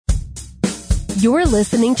You're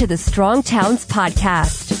listening to the Strong Towns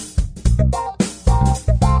Podcast.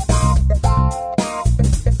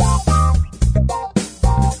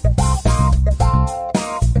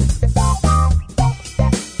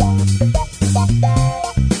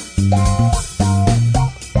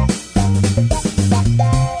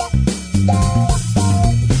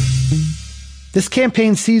 This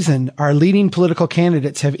campaign season, our leading political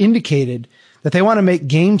candidates have indicated that they want to make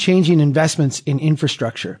game-changing investments in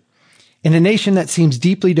infrastructure. In a nation that seems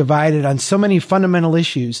deeply divided on so many fundamental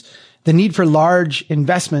issues, the need for large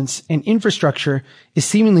investments in infrastructure is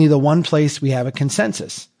seemingly the one place we have a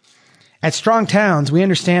consensus. At Strong Towns, we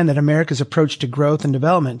understand that America's approach to growth and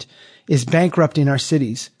development is bankrupting our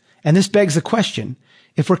cities. And this begs the question,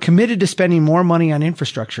 if we're committed to spending more money on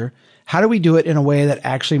infrastructure, how do we do it in a way that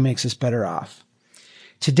actually makes us better off?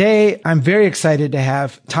 Today, I'm very excited to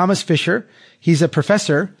have Thomas Fisher. He's a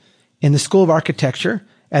professor in the School of Architecture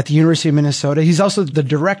at the University of Minnesota. He's also the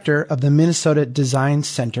director of the Minnesota Design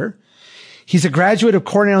Center. He's a graduate of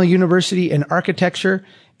Cornell University in architecture,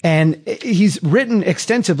 and he's written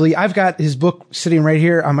extensively. I've got his book sitting right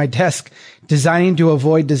here on my desk, Designing to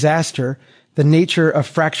Avoid Disaster, The Nature of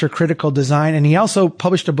Fracture Critical Design. And he also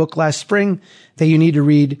published a book last spring that you need to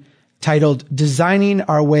read titled Designing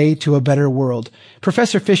Our Way to a Better World.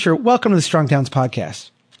 Professor Fisher, welcome to the Strong Towns Podcast.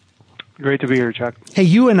 Great to be here, Chuck. Hey,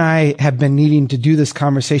 you and I have been needing to do this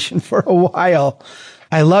conversation for a while.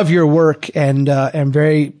 I love your work and am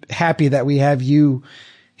very happy that we have you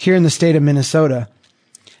here in the state of Minnesota.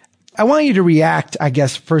 I want you to react, I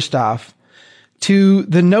guess, first off, to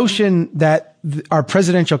the notion that our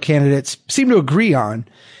presidential candidates seem to agree on,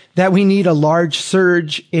 that we need a large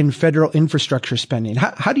surge in federal infrastructure spending.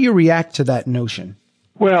 How do you react to that notion?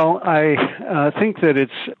 Well, I think that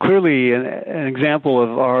it's clearly an example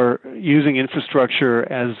of our using infrastructure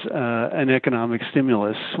as an economic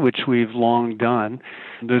stimulus, which we've long done.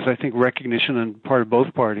 There's, I think, recognition on part of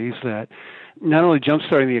both parties that not only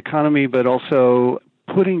jumpstarting the economy, but also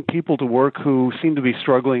putting people to work who seem to be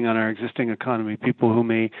struggling on our existing economy, people who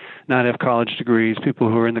may not have college degrees, people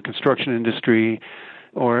who are in the construction industry,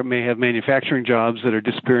 or may have manufacturing jobs that are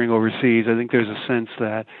disappearing overseas. I think there's a sense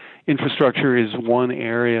that infrastructure is one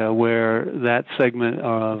area where that segment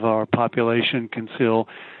of our population can still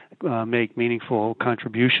make meaningful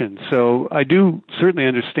contributions. So I do certainly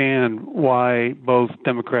understand why both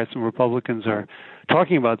Democrats and Republicans are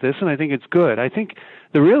talking about this, and I think it's good. I think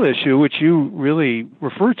the real issue, which you really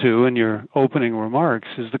refer to in your opening remarks,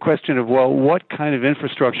 is the question of, well, what kind of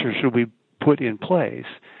infrastructure should we put in place?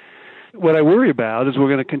 What I worry about is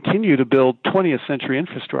we're going to continue to build 20th century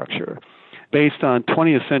infrastructure based on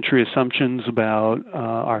 20th century assumptions about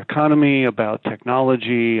our economy, about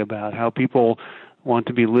technology, about how people want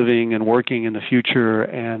to be living and working in the future.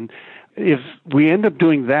 And if we end up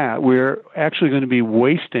doing that, we're actually going to be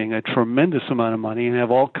wasting a tremendous amount of money and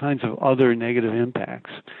have all kinds of other negative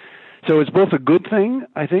impacts. So it's both a good thing,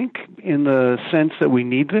 I think, in the sense that we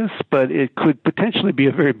need this, but it could potentially be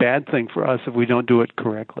a very bad thing for us if we don't do it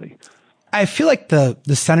correctly. I feel like the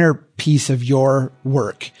centerpiece of your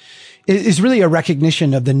work is really a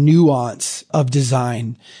recognition of the nuance of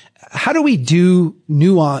design. How do we do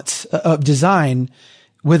nuance of design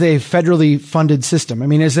with a federally funded system? I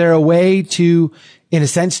mean, is there a way to, in a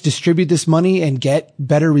sense, distribute this money and get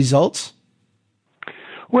better results?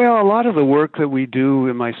 Well, a lot of the work that we do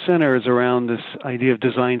in my center is around this idea of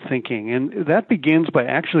design thinking, and that begins by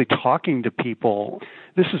actually talking to people.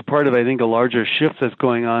 This is part of, I think, a larger shift that's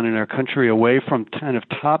going on in our country away from kind of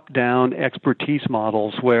top-down expertise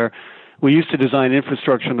models where we used to design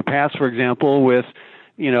infrastructure in the past, for example, with,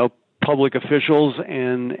 public officials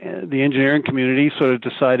and the engineering community sort of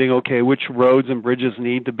deciding, okay, which roads and bridges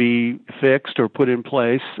need to be fixed or put in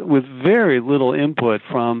place with very little input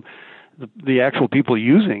from the actual people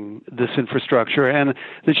using this infrastructure. And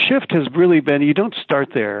the shift has really been, you don't start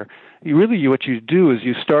there. What you do is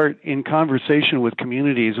you start in conversation with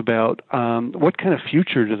communities about what kind of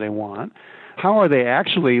future do they want, how are they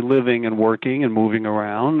actually living and working and moving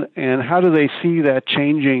around, and how do they see that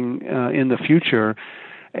changing in the future,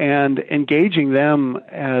 and engaging them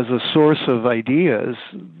as a source of ideas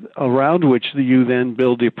around which you then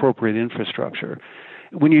build the appropriate infrastructure.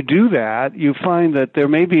 When you do that, you find that there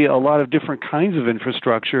may be a lot of different kinds of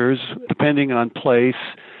infrastructures depending on place,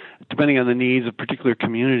 depending on the needs of particular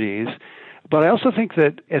communities. But I also think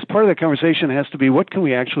that as part of that conversation has to be, what can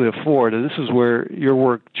we actually afford? And this is where your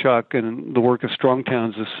work, Chuck, and the work of Strong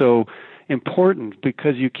Towns is so important,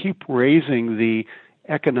 because you keep raising the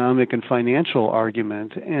economic and financial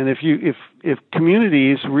argument. And if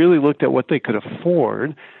communities really looked at what they could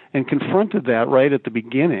afford and confronted that right at the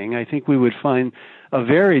beginning, I think we would find a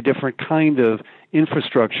very different kind of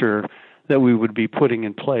infrastructure that we would be putting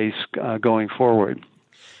in place going forward.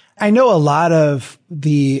 I know a lot of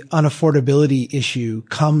the unaffordability issue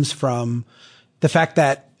comes from the fact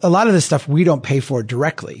that a lot of this stuff we don't pay for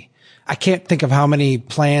directly. I can't think of how many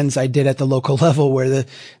plans I did at the local level where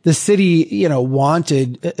the city,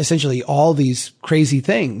 wanted essentially all these crazy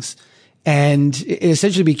things. And it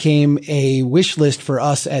essentially became a wish list for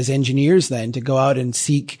us as engineers then to go out and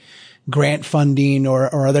seek grant funding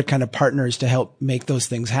or other kind of partners to help make those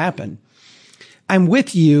things happen. I'm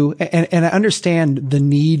with you, and I understand the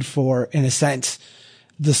need for, in a sense,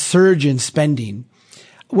 the surge in spending.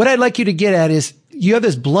 What I'd like you to get at is you have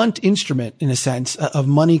this blunt instrument, in a sense, of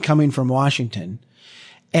money coming from Washington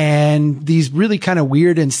and these really kind of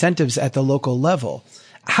weird incentives at the local level.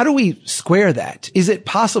 How do we square that? Is it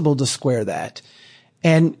possible to square that?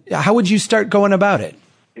 And how would you start going about it?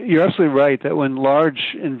 You're absolutely right that when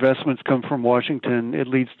large investments come from Washington, it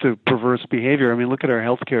leads to perverse behavior. I mean, look at our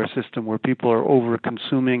healthcare system where people are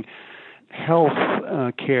over-consuming health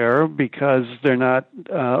care because they're not,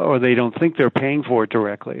 or they don't think they're paying for it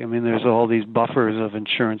directly. I mean, there's all these buffers of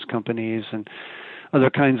insurance companies and other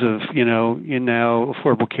kinds of,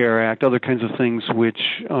 Affordable Care Act, other kinds of things which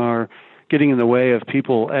are getting in the way of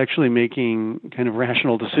people actually making kind of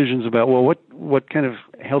rational decisions about, well, what kind of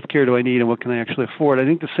health care do I need and what can I actually afford? I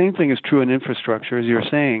think the same thing is true in infrastructure, as you're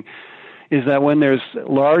saying, is that when there's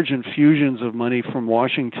large infusions of money from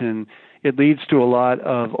Washington, it leads to a lot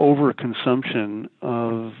of overconsumption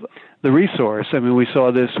of the resource. I mean, we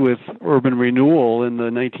saw this with urban renewal in the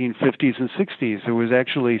 1950s and 60s. There was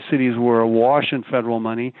actually cities were awash in federal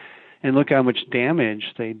money, and look how much damage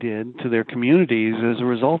they did to their communities as a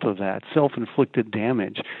result of that, self-inflicted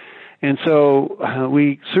damage. And so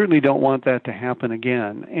we certainly don't want that to happen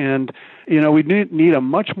again. And, we need a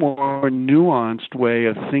much more nuanced way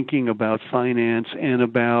of thinking about finance and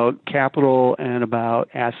about capital and about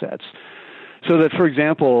assets. So that, for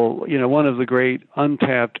example, one of the great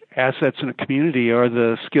untapped assets in a community are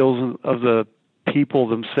the skills of the people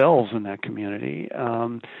themselves in that community.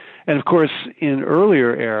 And of course, in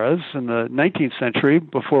earlier eras, in the 19th century,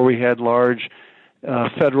 before we had large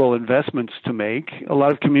federal investments to make, a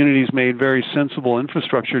lot of communities made very sensible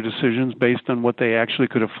infrastructure decisions based on what they actually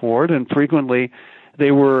could afford, and frequently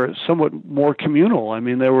they were somewhat more communal. I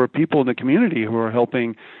mean, there were people in the community who were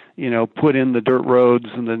helping, put in the dirt roads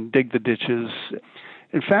and then dig the ditches.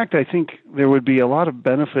 In fact, I think there would be a lot of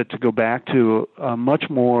benefit to go back to a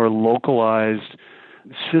much more localized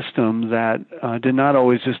system that did not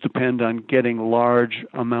always just depend on getting large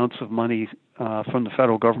amounts of money from the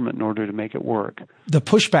federal government in order to make it work. The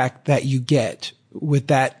pushback that you get with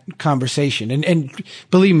that conversation, and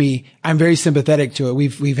believe me, I'm very sympathetic to it.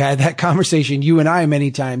 We've had that conversation, you and I,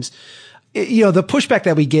 many times. The pushback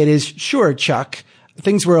that we get is, sure, Chuck,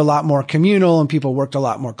 things were a lot more communal and people worked a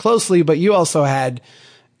lot more closely, but you also had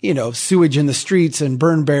sewage in the streets and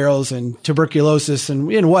burn barrels and tuberculosis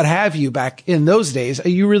and what have you back in those days.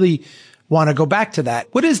 You really want to go back to that.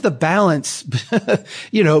 What is the balance,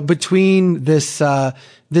 between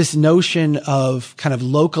this notion of kind of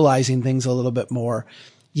localizing things a little bit more,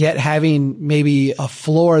 yet having maybe a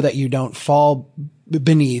floor that you don't fall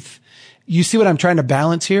beneath? You see what I'm trying to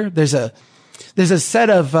balance here? There's a set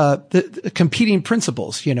of the competing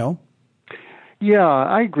principles, Yeah,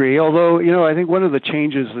 I agree. Although, I think one of the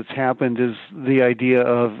changes that's happened is the idea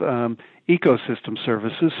of ecosystem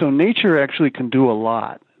services. So nature actually can do a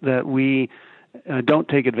lot that we don't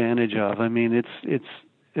take advantage of. I mean, it's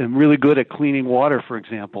really good at cleaning water, for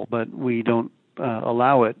example, but we don't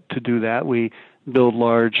allow it to do that. We build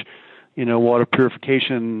large, water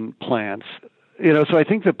purification plants. So I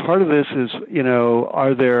think that part of this is,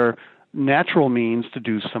 are there natural means to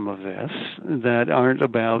do some of this that aren't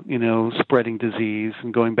about, spreading disease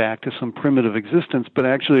and going back to some primitive existence, but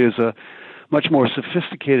actually is a much more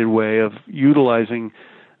sophisticated way of utilizing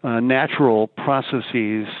natural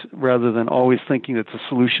processes rather than always thinking that the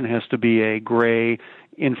solution has to be a gray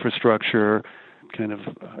infrastructure, kind of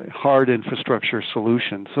hard infrastructure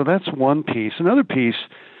solution. So that's one piece. Another piece,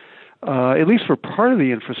 at least for part of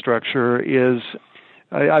the infrastructure, is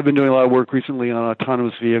I've been doing a lot of work recently on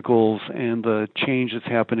autonomous vehicles and the change that's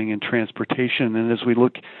happening in transportation. And as we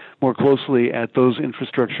look more closely at those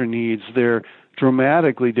infrastructure needs, they're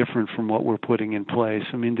dramatically different from what we're putting in place.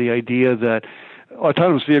 I mean, the idea that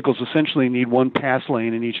autonomous vehicles essentially need one pass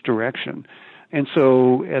lane in each direction. And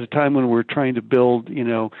so at a time when we're trying to build,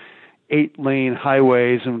 8-lane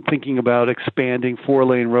highways and thinking about expanding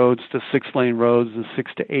 4-lane roads to 6-lane roads and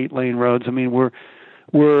 6 to 8-lane roads, I mean,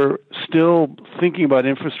 we're still thinking about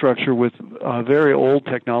infrastructure with very old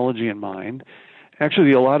technology in mind.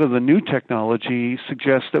 Actually, a lot of the new technology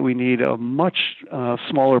suggests that we need a much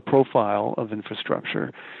smaller profile of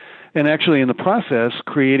infrastructure. And actually, in the process,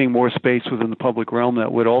 creating more space within the public realm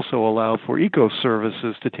that would also allow for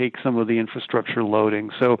eco-services to take some of the infrastructure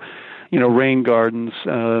loading. So, rain gardens,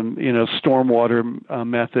 stormwater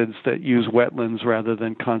methods that use wetlands rather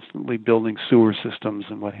than constantly building sewer systems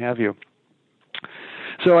and what have you.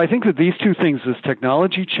 So I think that these two things, this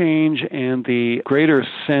technology change and the greater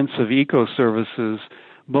sense of eco-services,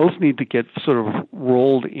 both need to get sort of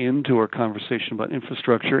rolled into our conversation about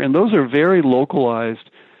infrastructure. And those are very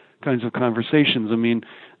localized kinds of conversations. I mean,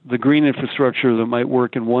 the green infrastructure that might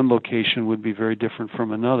work in one location would be very different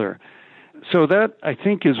from another. So that, I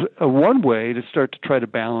think, is one way to start to try to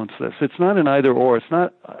balance this. It's not an either or. It's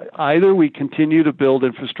not either we continue to build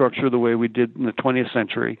infrastructure the way we did in the 20th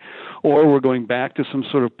century, or we're going back to some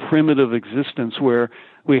sort of primitive existence where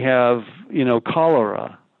we have,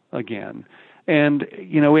 cholera again. And,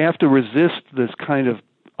 we have to resist this kind of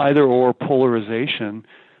either or polarization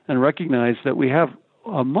and recognize that we have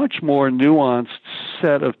a much more nuanced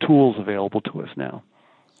set of tools available to us now.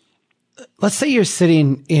 Let's say you're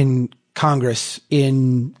sitting in Congress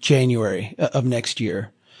in January of next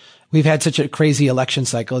year. We've had such a crazy election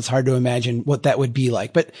cycle. It's hard to imagine what that would be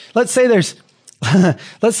like. But let's say there's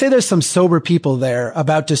some sober people there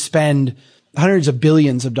about to spend hundreds of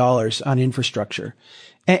billions of dollars on infrastructure.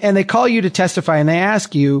 And they call you to testify and they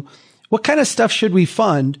ask you, what kind of stuff should we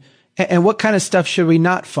fund and what kind of stuff should we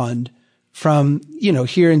not fund from,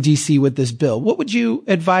 here in DC with this bill? What would you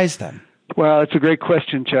advise them? Well, it's a great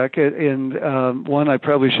question, Chuck, and one I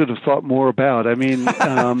probably should have thought more about. I mean,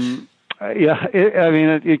 because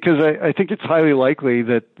I think it's highly likely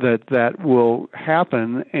that will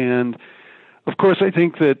happen, and of course, I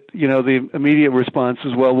think that the immediate response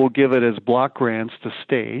is, well, we'll give it as block grants to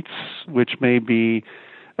states, which may be.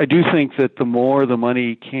 I do think that the more the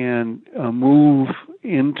money can move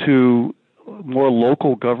into more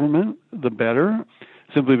local government, the better.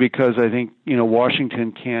 Simply because I think,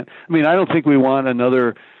 Washington can't. I mean, I don't think we want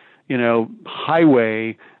another,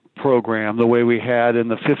 highway program the way we had in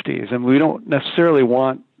the 50s. And we don't necessarily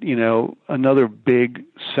want, another big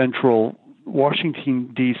central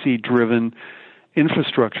Washington, D.C. driven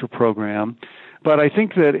infrastructure program. But I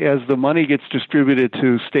think that as the money gets distributed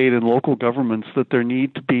to state and local governments, that there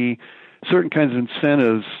need to be certain kinds of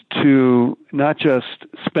incentives to not just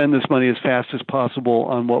spend this money as fast as possible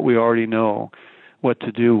on what we already know what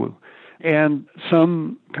to do, and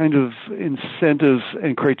some kind of incentives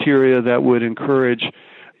and criteria that would encourage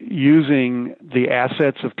using the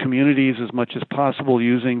assets of communities as much as possible,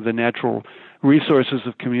 using the natural resources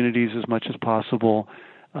of communities as much as possible.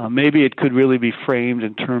 Maybe it could really be framed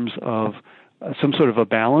in terms of some sort of a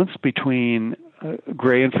balance between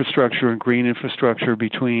gray infrastructure and green infrastructure,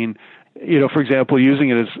 between for example,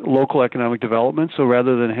 using it as local economic development. So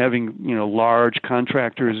rather than having, large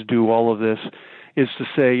contractors do all of this, is to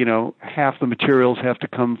say, half the materials have to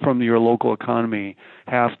come from your local economy,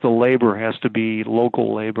 half the labor has to be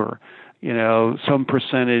local labor, some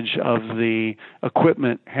percentage of the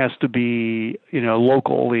equipment has to be,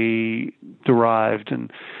 locally derived.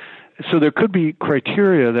 And so there could be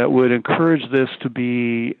criteria that would encourage this to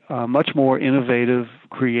be much more innovative,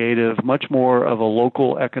 creative, much more of a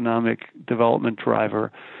local economic development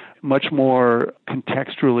driver, much more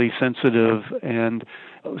contextually sensitive and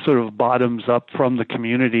sort of bottoms up from the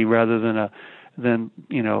community rather than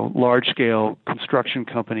large scale construction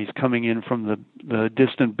companies coming in from the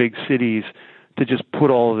distant big cities to just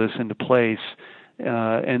put all of this into place,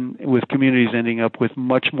 and with communities ending up with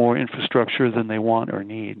much more infrastructure than they want or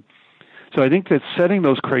need. So I think that setting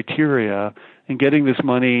those criteria and getting this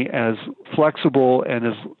money as flexible and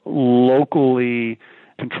as locally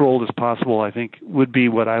controlled as possible, I think, would be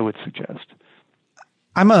what I would suggest.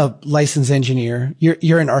 I'm a licensed engineer.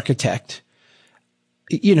 You're an architect.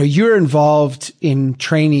 You're involved in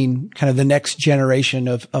training kind of the next generation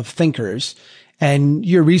of thinkers, and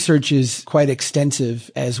your research is quite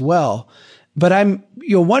extensive as well. But I'm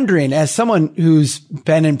wondering, as someone who's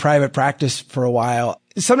been in private practice for a while,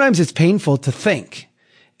 sometimes it's painful to think,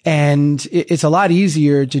 and it's a lot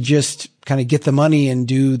easier to just kind of get the money and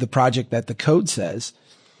do the project that the code says.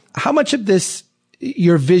 How much of this,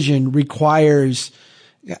 your vision, requires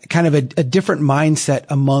kind of a different mindset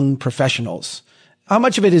among professionals? How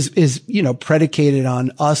much of it is predicated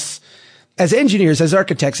on us as engineers, as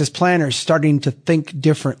architects, as planners, starting to think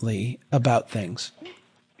differently about things?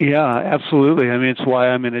 Yeah, absolutely. I mean, it's why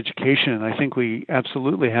I'm in education. I think we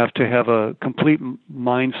absolutely have to have a complete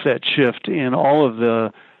mindset shift in all of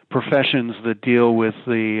the professions that deal with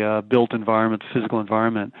the built environment, the physical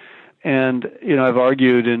environment. And, I've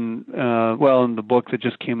argued in the book that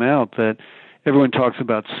just came out that everyone talks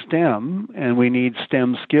about STEM and we need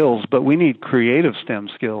STEM skills, but we need creative STEM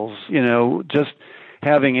skills. Just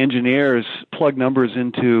having engineers plug numbers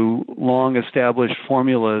into long established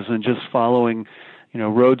formulas and just following,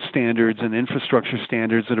 road standards and infrastructure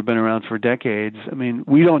standards that have been around for decades. I mean,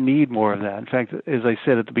 we don't need more of that. In fact, as I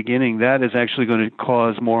said at the beginning, that is actually going to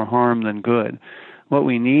cause more harm than good. What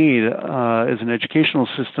we need is an educational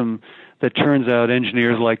system that turns out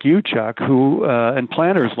engineers like you, Chuck, who and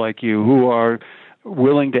planners like you, who are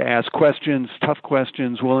willing to ask questions, tough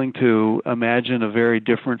questions, willing to imagine a very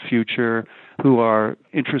different future, who are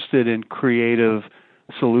interested in creative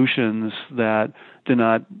solutions that do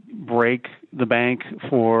not break the bank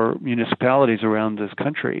for municipalities around this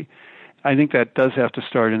country. I think that does have to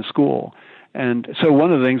start in school. And so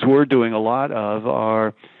one of the things we're doing a lot of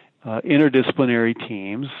are interdisciplinary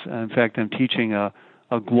teams. In fact, I'm teaching a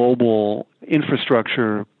global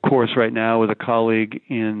infrastructure course right now with a colleague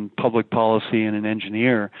in public policy and an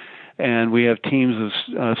engineer. And we have teams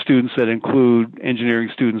of students that include engineering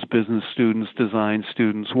students, business students, design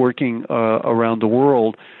students, working around the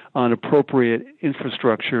world on appropriate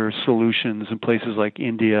infrastructure solutions in places like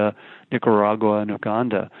India, Nicaragua, and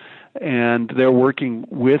Uganda. And they're working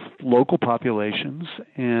with local populations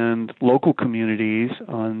and local communities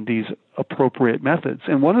on these appropriate methods.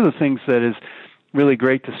 And one of the things that is really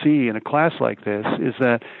great to see in a class like this is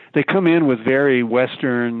that they come in with very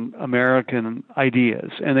Western American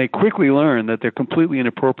ideas, and they quickly learn that they're completely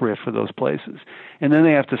inappropriate for those places. And then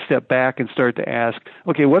they have to step back and start to ask,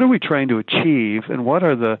 okay, what are we trying to achieve, and what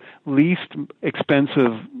are the least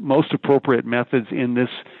expensive, most appropriate methods in this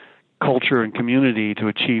culture and community to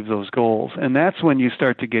achieve those goals? And that's when you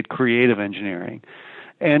start to get creative engineering.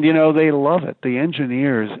 And, they love it. The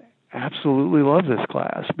engineers absolutely love this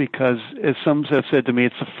class because, as some have said to me,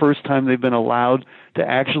 it's the first time they've been allowed to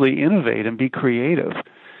actually innovate and be creative.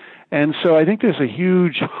 And so I think there's a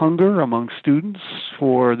huge hunger among students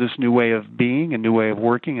for this new way of being, a new way of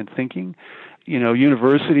working and thinking.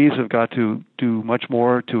 Universities have got to do much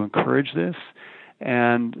more to encourage this.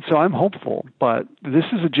 And so I'm hopeful, but this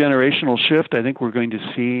is a generational shift. I think we're going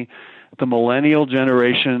to see the millennial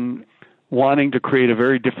generation wanting to create a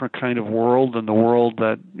very different kind of world than the world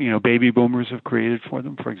that, baby boomers have created for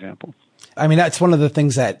them, for example. I mean, that's one of the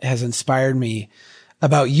things that has inspired me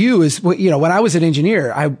about you is, when I was an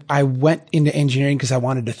engineer, I went into engineering because I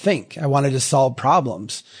wanted to think. I wanted to solve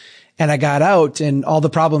problems. And I got out and all the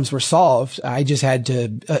problems were solved. I just had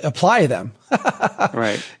to apply them.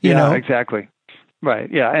 Right. Exactly. Right.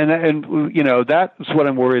 Yeah. And that's what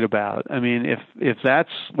I'm worried about. I mean, if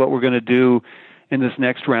that's what we're going to do in this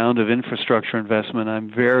next round of infrastructure investment,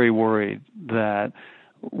 I'm very worried that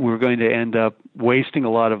we're going to end up wasting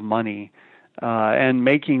a lot of money and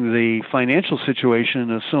making the financial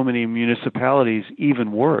situation of so many municipalities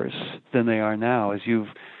even worse than they are now, as you've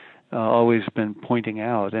always been pointing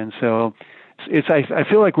out. And so I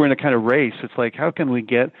feel like we're in a kind of race. It's like, how can we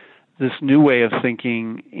get this new way of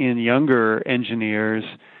thinking in younger engineers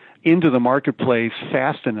into the marketplace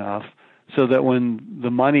fast enough so that when the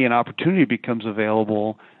money and opportunity becomes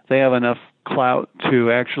available, they have enough clout to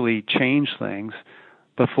actually change things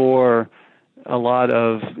before a lot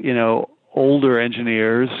of, older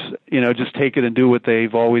engineers, just take it and do what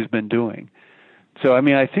they've always been doing. So,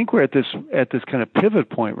 I think we're at this kind of pivot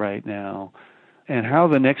point right now, and how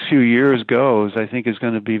the next few years goes, I think, is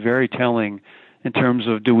going to be very telling in terms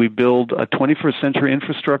of, do we build a 21st century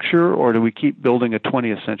infrastructure or do we keep building a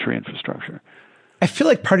 20th century infrastructure? I feel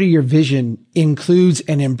like part of your vision includes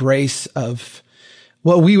an embrace of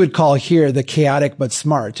what we would call here the chaotic but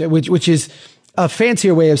smart, which is a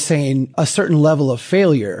fancier way of saying a certain level of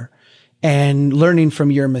failure and learning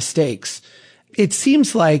from your mistakes. It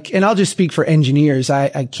seems like, and I'll just speak for engineers,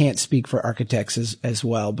 I can't speak for architects as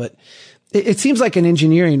well, but it seems like in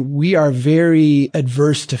engineering, we are very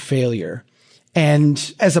adverse to failure.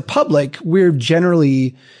 And as a public, we're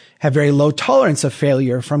generally have very low tolerance of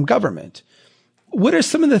failure from government. What are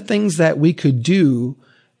some of the things that we could do?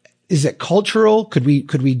 Is it cultural? Could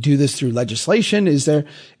we do this through legislation? Is there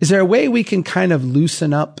a way we can kind of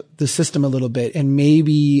loosen up the system a little bit and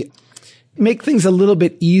maybe make things a little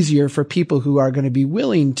bit easier for people who are going to be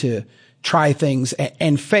willing to try things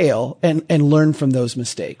and fail and learn from those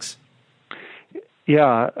mistakes?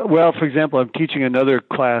 Yeah. Well, for example, I'm teaching another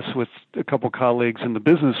class with a couple colleagues in the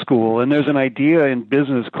business school, and there's an idea in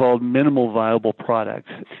business called minimal viable product,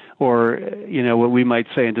 or, what we might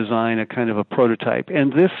say in design, a kind of a prototype.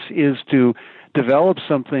 And this is to develop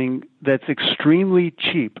something that's extremely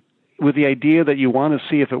cheap with the idea that you want to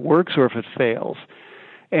see if it works or if it fails.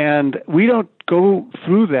 And we don't go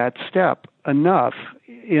through that step enough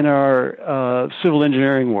in our civil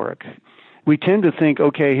engineering work. We tend to think,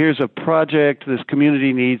 okay, here's a project, this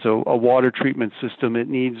community needs a water treatment system, it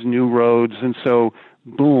needs new roads, and so,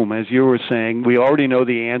 boom, as you were saying, we already know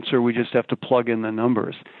the answer, we just have to plug in the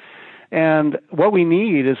numbers. And what we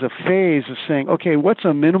need is a phase of saying, okay, what's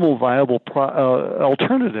a minimal viable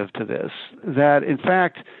alternative to this? That, in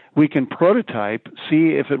fact, we can prototype,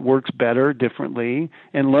 see if it works better, differently,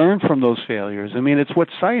 and learn from those failures. I mean, it's what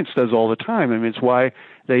science does all the time. I mean, it's why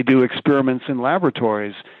they do experiments in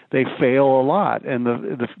laboratories. They fail a lot, and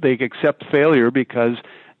they accept failure because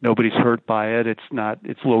nobody's hurt by it. It's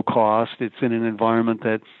low cost. It's in an environment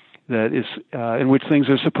that is in which things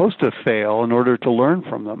are supposed to fail in order to learn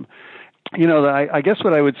from them. You know, I guess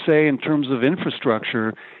what I would say in terms of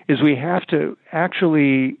infrastructure is we have to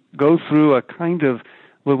actually go through a kind of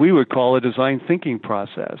what we would call a design thinking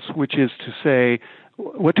process, which is to say,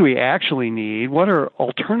 what do we actually need? What are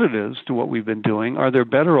alternatives to what we've been doing? Are there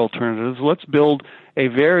better alternatives? Let's build a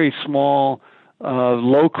very small,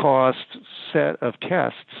 low-cost set of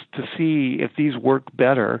tests to see if these work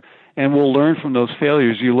better, and we'll learn from those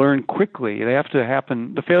failures. You learn quickly. They have to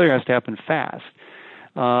happen. The failure has to happen fast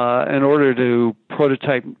in order to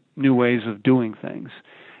prototype new ways of doing things.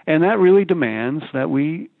 And that really demands that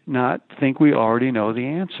we not think we already know the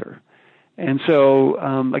answer. And so,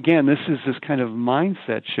 again, this is this kind of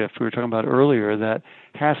mindset shift we were talking about earlier that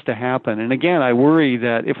has to happen. And again, I worry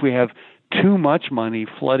that if we have too much money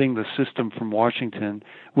flooding the system from Washington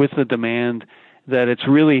with the demand that it's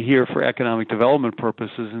really here for economic development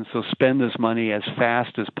purposes, and so spend this money as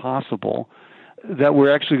fast as possible, that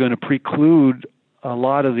we're actually going to preclude a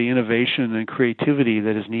lot of the innovation and creativity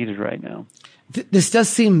that is needed right now. This does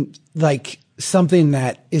seem like something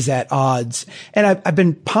that is at odds. And I've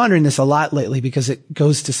been pondering this a lot lately because it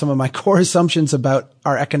goes to some of my core assumptions about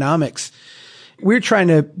our economics. We're trying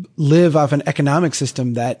to live off an economic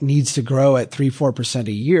system that needs to grow at 3-4%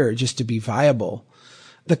 a year just to be viable.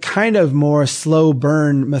 The kind of more slow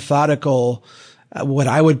burn, methodical, what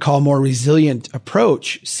I would call more resilient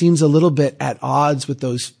approach seems a little bit at odds with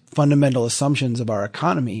those fundamental assumptions of our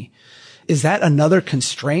economy. Is that another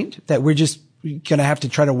constraint that we're just going to have to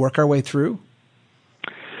try to work our way through?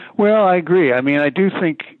 Well, I agree. I mean, I do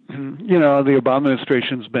think, the Obama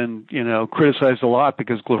administration's been, criticized a lot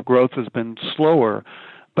because growth has been slower.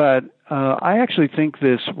 But I actually think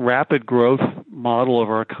this rapid growth model of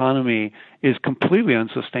our economy is completely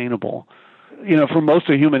unsustainable. For most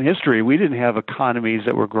of human history, we didn't have economies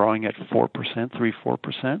that were growing at 4%,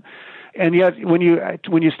 3-4%. And yet, when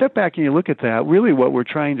you step back and you look at that, really what we're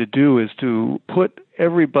trying to do is to put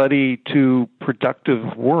everybody to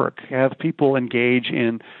productive work, have people engage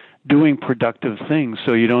in doing productive things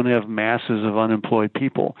so you don't have masses of unemployed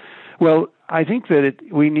people. Well, I think that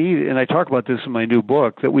we need, and I talk about this in my new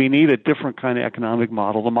book, that we need a different kind of economic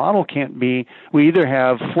model. The model can't be, we either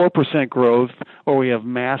have 4% growth or we have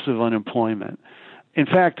massive unemployment. In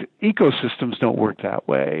fact, ecosystems don't work that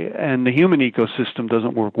way, and the human ecosystem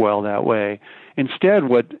doesn't work well that way. Instead,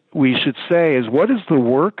 what we should say is, what is the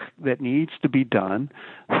work that needs to be done?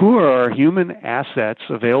 Who are our human assets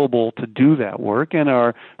available to do that work, and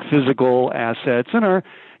our physical assets, and our,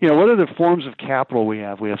 what are the forms of capital we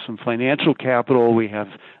have? We have some financial capital, we have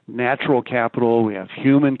natural capital, we have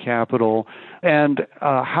human capital, and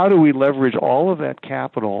how do we leverage all of that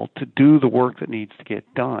capital to do the work that needs to get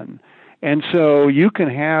done? And so you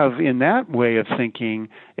can have, in that way of thinking,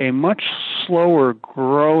 a much slower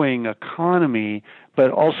growing economy,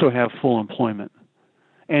 but also have full employment.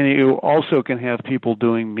 And you also can have people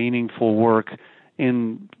doing meaningful work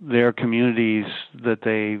in their communities that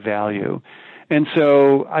they value. And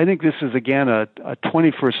so I think this is, again, a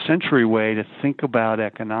 21st century way to think about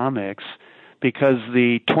economics, because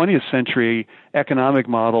the 20th century economic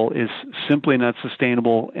model is simply not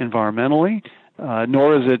sustainable environmentally,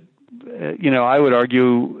 nor is it, I would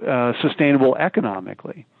argue, sustainable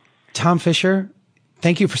economically. Tom Fisher,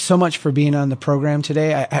 thank you so much for being on the program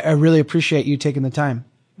today. I really appreciate you taking the time.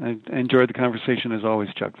 I enjoyed the conversation as always,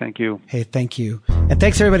 Chuck. Thank you. Hey, thank you. And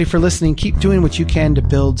thanks everybody for listening. Keep doing what you can to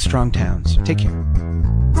build strong towns. Take care.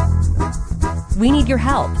 We need your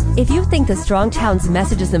help. If you think the Strong Towns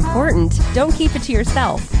message is important, don't keep it to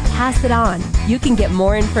yourself. Pass it on. You can get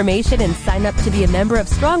more information and sign up to be a member of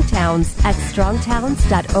Strong Towns at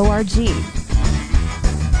strongtowns.org.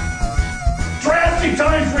 Drastic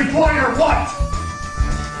times require what?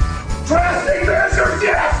 Drastic measures,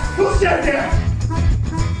 yes! Who said that?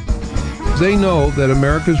 They know that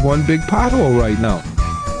America's one big pothole right now.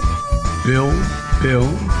 Bill.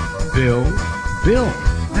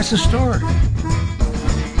 That's the story.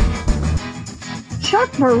 Chuck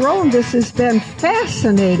Chuck Marohn, this has been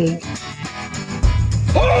fascinating.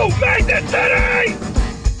 Oh, Magnet City!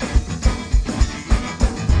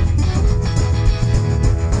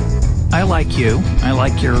 I like you. I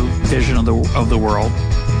like your vision of the world.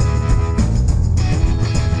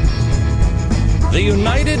 The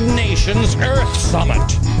United Nations Earth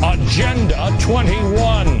Summit, Agenda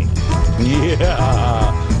 21.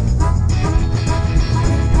 Yeah.